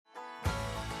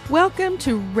Welcome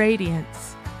to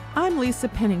Radiance. I'm Lisa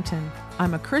Pennington.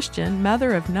 I'm a Christian,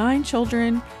 mother of 9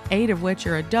 children, 8 of which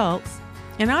are adults,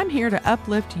 and I'm here to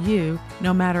uplift you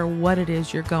no matter what it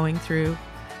is you're going through.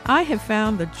 I have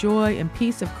found the joy and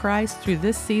peace of Christ through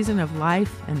this season of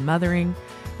life and mothering,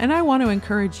 and I want to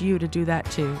encourage you to do that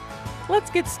too.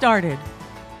 Let's get started.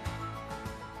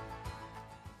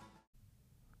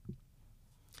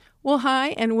 Well, hi,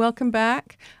 and welcome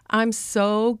back. I'm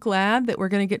so glad that we're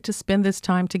going to get to spend this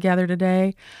time together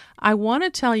today. I want to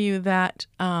tell you that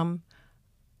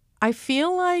I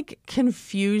feel like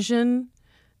confusion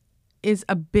is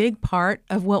a big part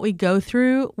of what we go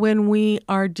through when we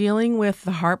are dealing with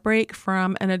the heartbreak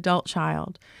from an adult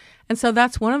child. And so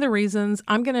that's one of the reasons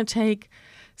I'm going to take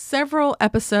several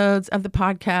episodes of the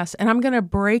podcast and I'm going to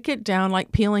break it down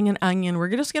like peeling an onion.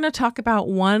 We're just going to talk about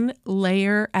one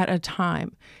layer at a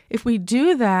time. If we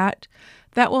do that,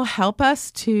 that will help us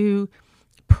to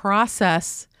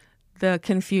process the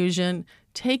confusion,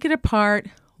 take it apart,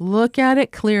 look at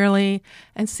it clearly,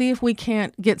 and see if we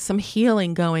can't get some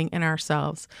healing going in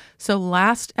ourselves. So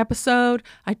last episode,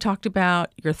 I talked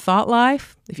about your thought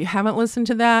life. If you haven't listened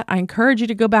to that, I encourage you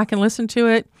to go back and listen to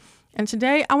it. And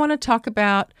today I want to talk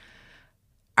about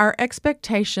our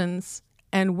expectations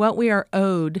and what we are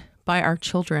owed by our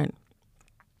children.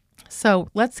 So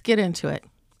let's get into it.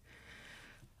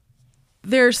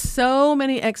 There's so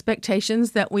many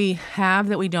expectations that we have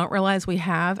that we don't realize we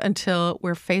have until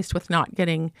we're faced with not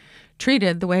getting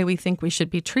treated the way we think we should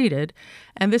be treated.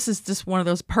 And this is just one of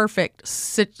those perfect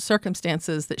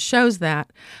circumstances that shows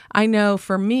that. I know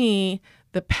for me,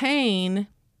 the pain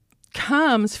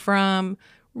comes from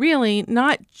really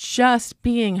not just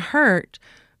being hurt,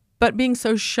 but being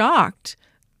so shocked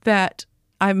that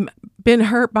I've been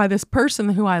hurt by this person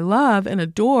who I love and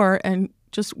adore and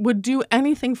just would do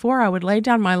anything for. I would lay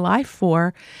down my life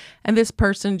for. And this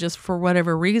person just for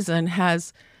whatever reason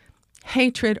has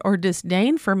hatred or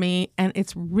disdain for me. And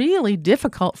it's really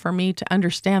difficult for me to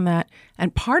understand that.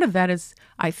 And part of that is,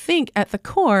 I think, at the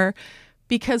core,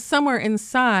 because somewhere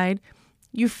inside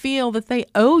you feel that they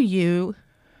owe you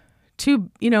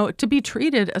to be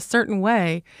treated a certain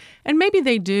way. And maybe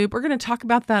they do. We're going to talk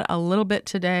about that a little bit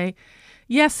today.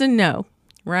 Yes and no,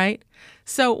 right?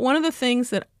 So one of the things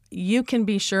that you can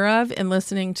be sure of in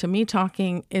listening to me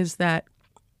talking is that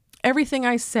everything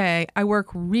I say, I work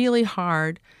really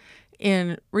hard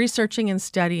in researching and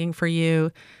studying for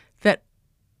you, that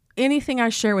anything I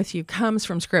share with you comes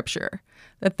from Scripture,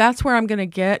 that's where I'm going to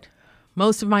get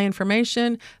most of my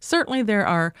information. Certainly there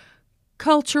are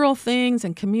cultural things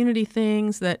and community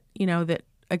things that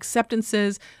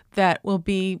acceptances that will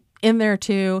be in there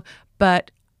too.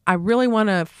 But I really want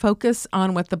to focus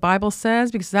on what the Bible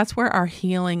says because that's where our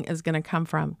healing is going to come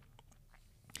from.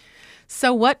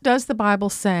 So what does the Bible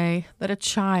say that a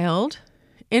child,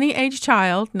 any age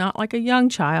child, not like a young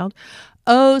child,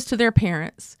 owes to their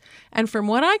parents? And from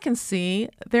what I can see,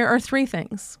 there are 3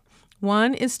 things.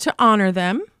 One is to honor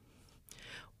them.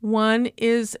 One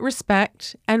is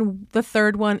respect, and the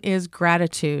third one is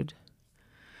gratitude.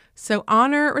 So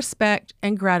honor, respect,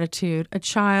 and gratitude a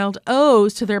child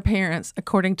owes to their parents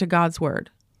according to God's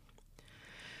word.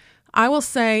 I will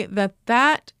say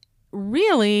that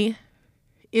really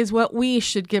is what we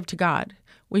should give to God.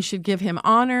 We should give him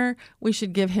honor. We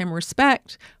should give him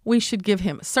respect. We should give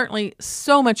him certainly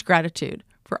so much gratitude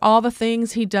for all the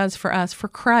things he does for us, for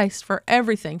Christ, for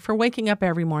everything, for waking up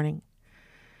every morning.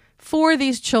 For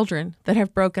these children that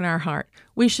have broken our heart,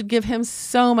 we should give him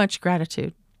so much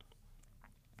gratitude.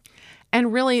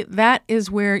 And really, that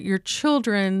is where your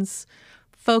children's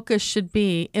focus should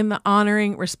be in the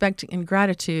honoring, respecting, and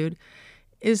gratitude,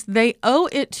 is they owe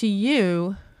it to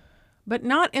you, but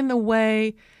not in the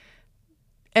way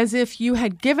as if you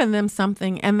had given them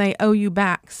something and they owe you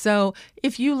back. So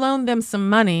if you loan them some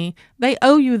money, they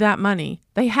owe you that money.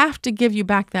 They have to give you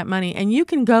back that money. And you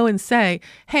can go and say,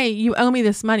 hey, you owe me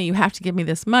this money. You have to give me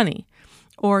this money.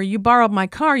 Or you borrowed my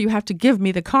car. You have to give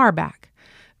me the car back.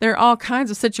 There are all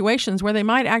kinds of situations where they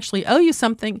might actually owe you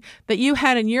something that you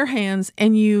had in your hands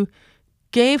and you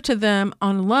gave to them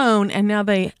on loan and now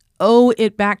they owe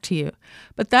it back to you.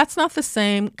 But that's not the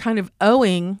same kind of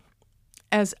owing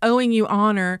as owing you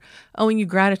honor, owing you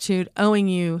gratitude, owing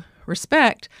you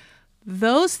respect.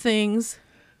 Those things,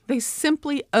 they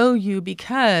simply owe you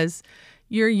because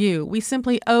you're you. We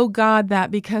simply owe God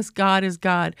that because God is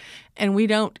God, and we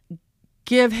don't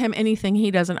give him anything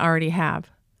he doesn't already have.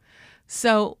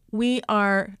 So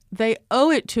they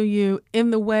owe it to you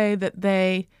in the way that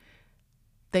they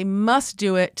must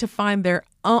do it to find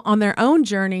on their own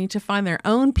journey, to find their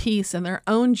own peace and their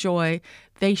own joy.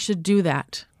 They should do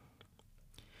that.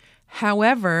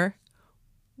 However,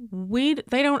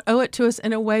 they don't owe it to us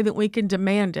in a way that we can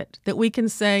demand it, that we can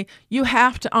say, you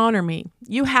have to honor me,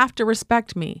 you have to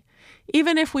respect me.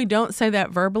 Even if we don't say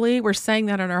that verbally, we're saying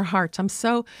that in our hearts. I'm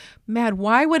so mad.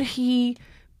 Why would he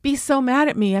be so mad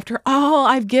at me after all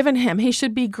I've given him? He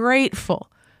should be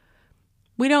grateful.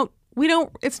 We don't,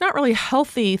 it's not really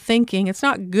healthy thinking. It's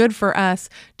not good for us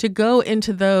to go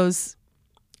into those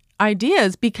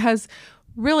ideas, because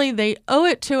really they owe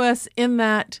it to us in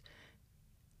that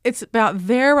it's about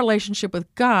their relationship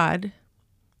with God,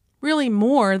 really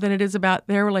more than it is about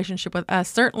their relationship with us.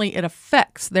 Certainly it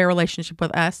affects their relationship with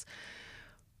us.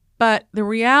 But the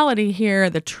reality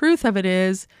here, the truth of it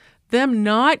is, them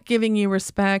not giving you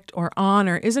respect or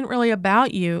honor isn't really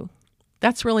about you.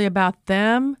 That's really about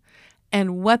them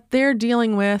and what they're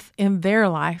dealing with in their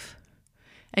life.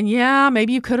 And yeah,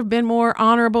 maybe you could have been more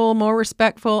honorable, more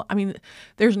respectful. I mean,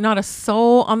 there's not a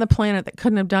soul on the planet that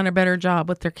couldn't have done a better job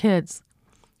with their kids.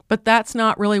 But that's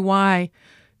not really why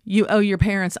you owe your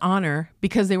parents honor,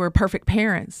 because they were perfect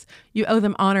parents. You owe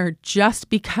them honor just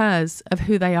because of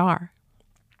who they are.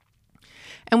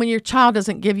 And when your child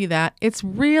doesn't give you that, it's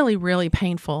really, really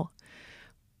painful.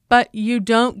 But you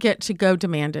don't get to go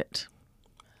demand it.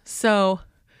 So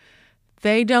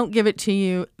they don't give it to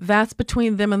you. That's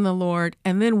between them and the Lord.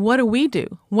 And then what do we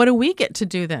do? What do we get to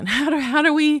do then? How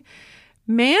do we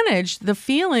manage the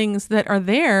feelings that are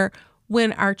there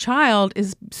when our child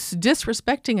is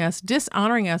disrespecting us,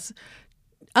 dishonoring us,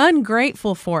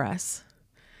 ungrateful for us?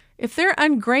 If they're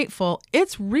ungrateful,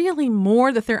 it's really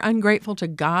more that they're ungrateful to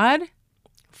God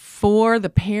for the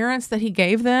parents that he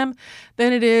gave them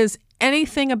than it is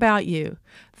anything about you.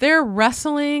 They're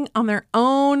wrestling on their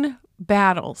own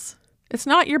battles. It's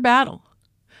not your battle.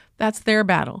 That's their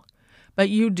battle. But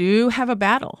you do have a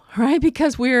battle, right?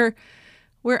 Because we're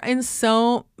in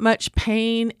so much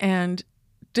pain and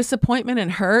disappointment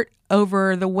and hurt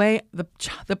over the way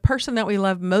the person that we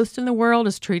love most in the world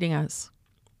is treating us.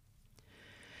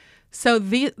 So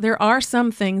there are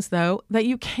some things, though, that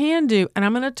you can do, and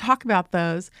I'm going to talk about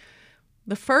those.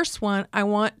 The first one I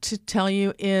want to tell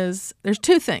you is there's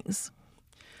two things.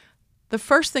 The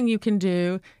first thing you can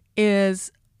do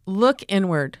is look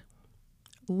inward.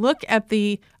 Look at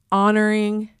the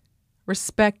honoring,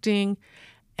 respecting,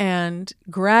 and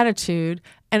gratitude,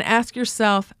 and ask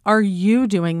yourself, are you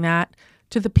doing that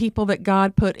to the people that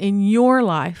God put in your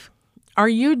life? Are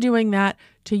you doing that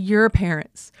to your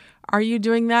parents? Are you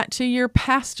doing that to your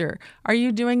pastor? Are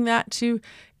you doing that to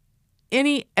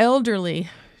any elderly?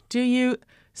 Do you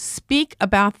speak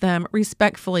about them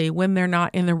respectfully when they're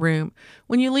not in the room?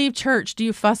 When you leave church, do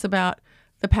you fuss about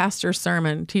the pastor's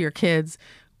sermon to your kids?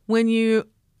 When you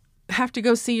have to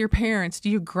go see your parents, do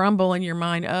you grumble in your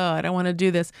mind, oh, I don't want to do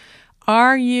this?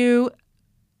 Are you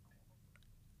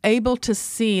able to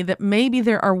see that maybe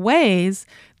there are ways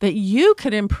that you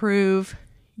could improve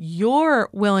your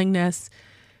willingness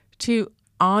to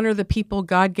honor the people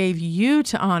God gave you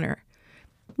to honor?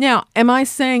 Now, am I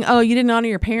saying, oh, you didn't honor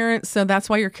your parents, so that's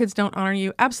why your kids don't honor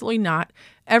you? Absolutely not.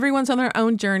 Everyone's on their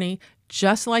own journey,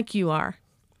 just like you are.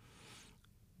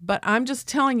 But I'm just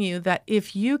telling you that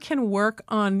if you can work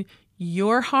on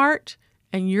your heart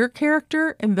and your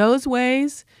character in those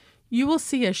ways, you will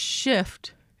see a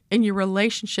shift in your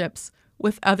relationships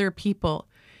with other people.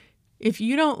 If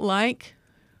you don't like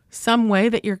some way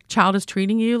that your child is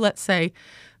treating you, let's say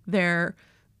they're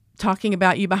talking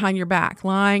about you behind your back,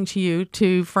 lying to you,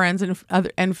 to friends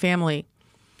and family,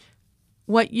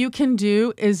 what you can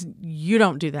do is you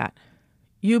don't do that.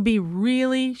 You be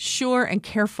really sure and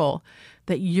careful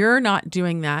that you're not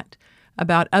doing that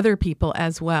about other people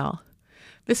as well.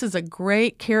 This is a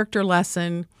great character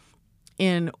lesson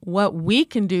in what we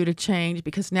can do to change,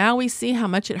 because now we see how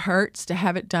much it hurts to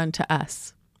have it done to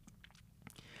us.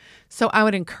 So I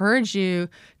would encourage you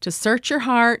to search your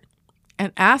heart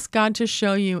and ask God to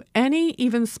show you any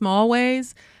even small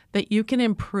ways that you can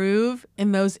improve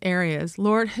in those areas.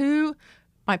 Lord,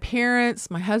 my parents,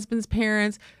 my husband's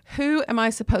parents, who am I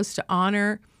supposed to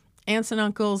honor? Aunts and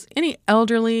uncles, any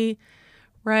elderly,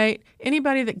 right?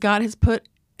 Anybody that God has put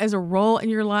as a role in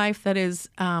your life that is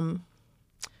a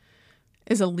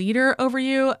leader over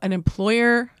you, an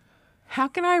employer. How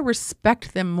can I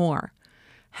respect them more?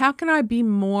 How can I be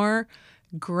more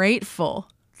grateful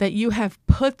that you have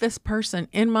put this person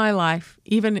in my life,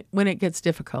 even when it gets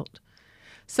difficult?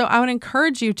 So I would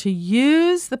encourage you to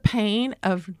use the pain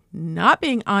of not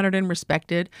being honored and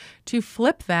respected to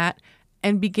flip that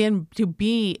and begin to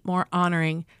be more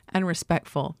honoring and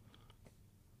respectful.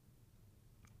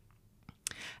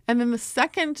 And then the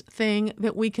second thing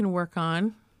that we can work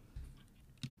on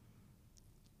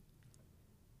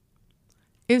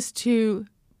is to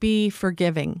be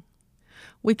forgiving.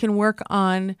 we can work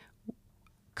on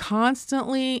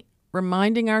constantly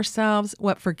reminding ourselves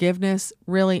what forgiveness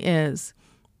really is.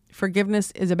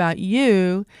 Forgiveness is about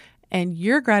you and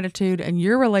your gratitude and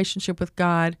your relationship with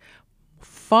God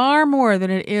far more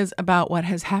than it is about what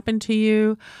has happened to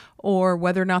you or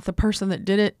whether or not the person that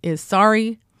did it is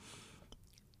sorry.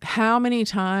 How many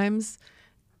times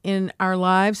in our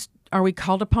lives are we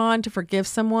called upon to forgive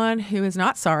someone who is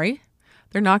not sorry?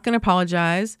 They're not going to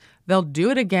apologize. They'll do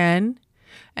it again.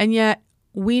 And yet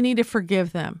we need to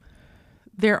forgive them.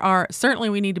 Certainly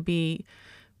we need to be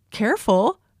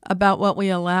careful about what we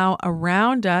allow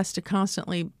around us to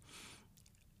constantly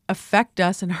affect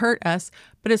us and hurt us.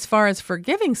 But as far as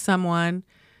forgiving someone,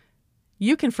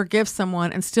 you can forgive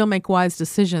someone and still make wise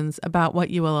decisions about what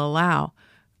you will allow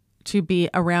to be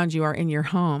around you or in your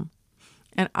home.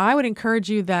 And I would encourage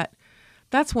you that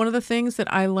that's one of the things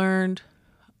that I learned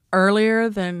earlier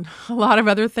than a lot of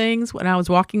other things when I was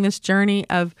walking this journey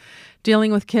of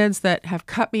dealing with kids that have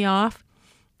cut me off,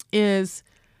 is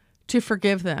to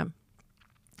forgive them.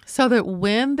 So that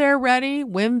when they're ready,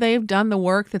 when they've done the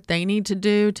work that they need to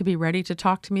do to be ready to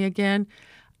talk to me again,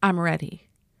 I'm ready.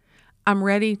 I'm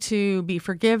ready to be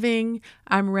forgiving.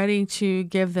 I'm ready to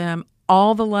give them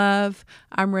all the love.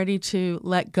 I'm ready to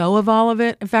let go of all of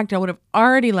it. In fact, I would have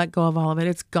already let go of all of it.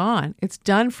 It's gone. It's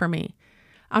done for me.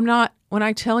 When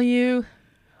I tell you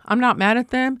I'm not mad at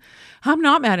them, I'm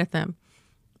not mad at them.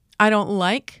 I don't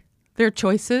like their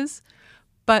choices,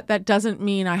 but that doesn't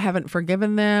mean I haven't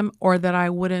forgiven them or that I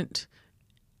wouldn't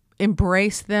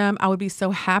embrace them. I would be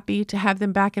so happy to have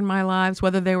them back in my lives,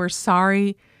 whether they were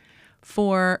sorry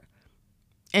for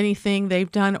anything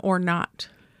they've done or not.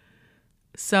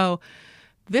 So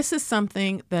this is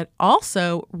something that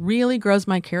also really grows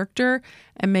my character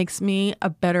and makes me a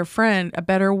better friend, a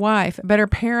better wife, a better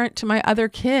parent to my other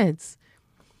kids.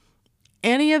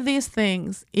 Any of these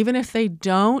things, even if they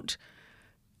don't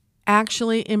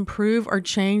actually improve or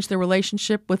change the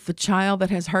relationship with the child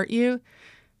that has hurt you,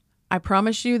 I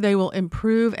promise you they will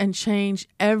improve and change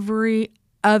every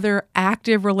other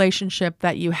active relationship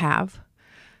that you have.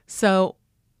 So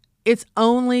it's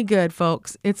only good,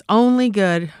 folks. It's only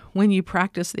good when you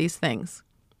practice these things.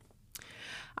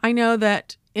 I know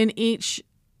that in each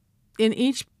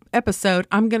episode,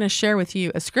 I'm going to share with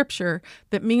you a scripture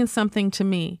that means something to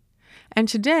me. And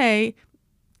today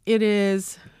it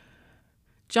is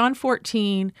John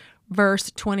 14,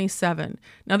 verse 27.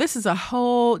 Now, this is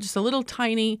just a little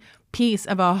tiny piece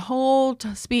of a whole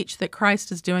speech that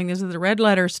Christ is doing. This is the red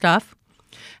letter stuff.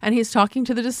 And he's talking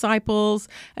to the disciples.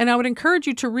 And I would encourage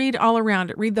you to read all around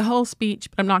it. Read the whole speech,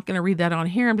 but I'm not going to read that on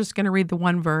here. I'm just going to read the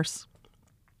one verse.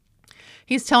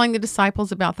 He's telling the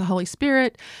disciples about the Holy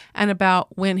Spirit and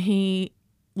about when he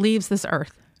leaves this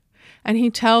earth. And he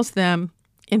tells them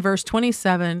in verse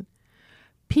 27,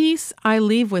 "Peace I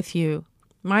leave with you.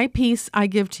 My peace I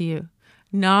give to you.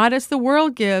 Not as the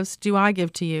world gives, do I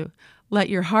give to you. Let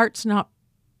your hearts not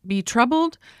be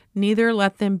troubled, neither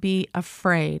let them be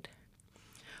afraid."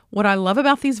 What I love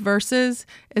about these verses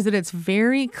is that it's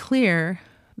very clear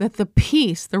that the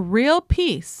peace, the real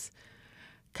peace,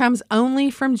 comes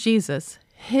only from Jesus.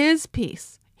 His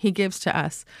peace he gives to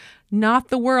us, not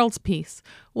the world's peace.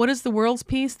 What is the world's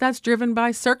peace? That's driven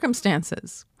by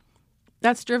circumstances.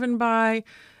 That's driven by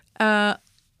when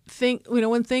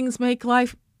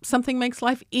something makes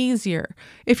life easier.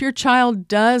 If your child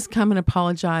does come and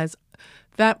apologize,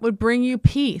 that would bring you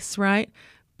peace, right?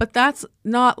 But that's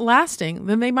not lasting.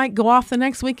 Then they might go off the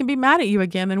next week and be mad at you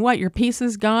again. Then what? Your peace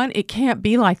is gone? It can't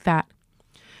be like that.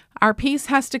 Our peace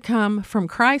has to come from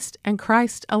Christ and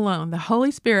Christ alone. The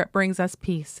Holy Spirit brings us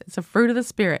peace. It's a fruit of the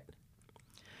Spirit.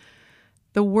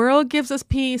 The world gives us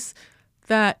peace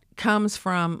that comes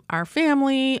from our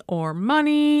family or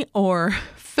money or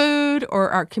food or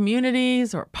our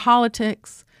communities or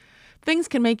politics. Things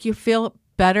can make you feel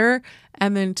better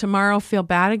and then tomorrow feel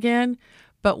bad again.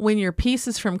 But when your peace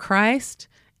is from Christ,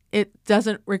 it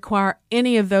doesn't require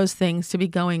any of those things to be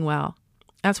going well.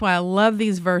 That's why I love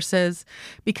these verses,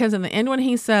 because in the end when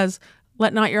he says,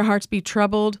 "Let not your hearts be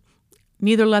troubled,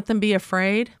 neither let them be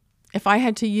afraid," if I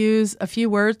had to use a few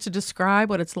words to describe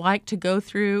what it's like to go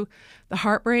through the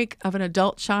heartbreak of an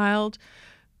adult child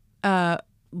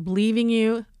leaving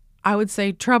you, I would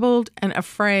say troubled and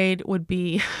afraid would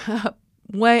be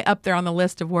way up there on the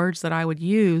list of words that I would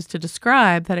use to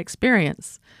describe that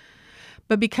experience.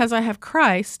 But because I have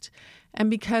Christ and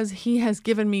because he has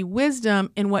given me wisdom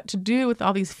in what to do with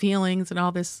all these feelings and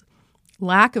all this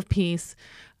lack of peace,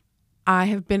 I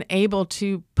have been able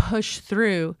to push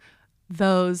through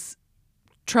those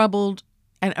troubled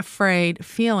and afraid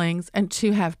feelings and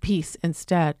to have peace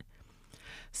instead.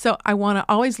 So I want to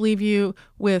always leave you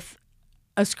with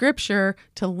a scripture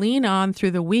to lean on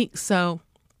through the week. So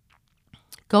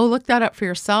go look that up for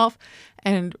yourself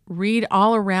and read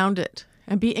all around it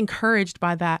and be encouraged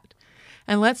by that.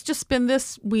 And let's just spend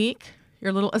this week,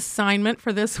 your little assignment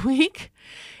for this week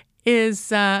is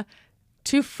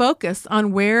to focus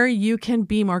on where you can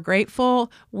be more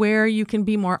grateful, where you can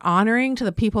be more honoring to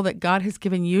the people that God has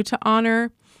given you to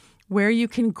honor, where you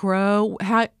can grow,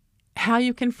 how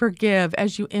you can forgive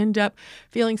as you end up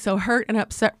feeling so hurt and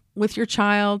upset with your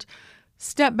child.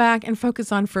 Step back and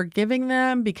focus on forgiving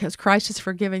them because Christ has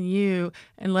forgiven you,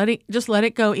 and let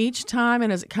it go each time.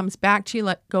 And as it comes back to you,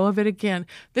 let go of it again.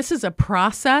 This is a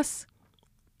process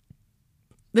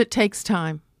that takes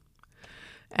time,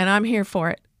 and I'm here for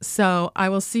it. So I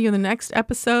will see you in the next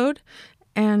episode,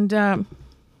 and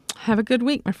have a good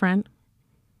week, my friend.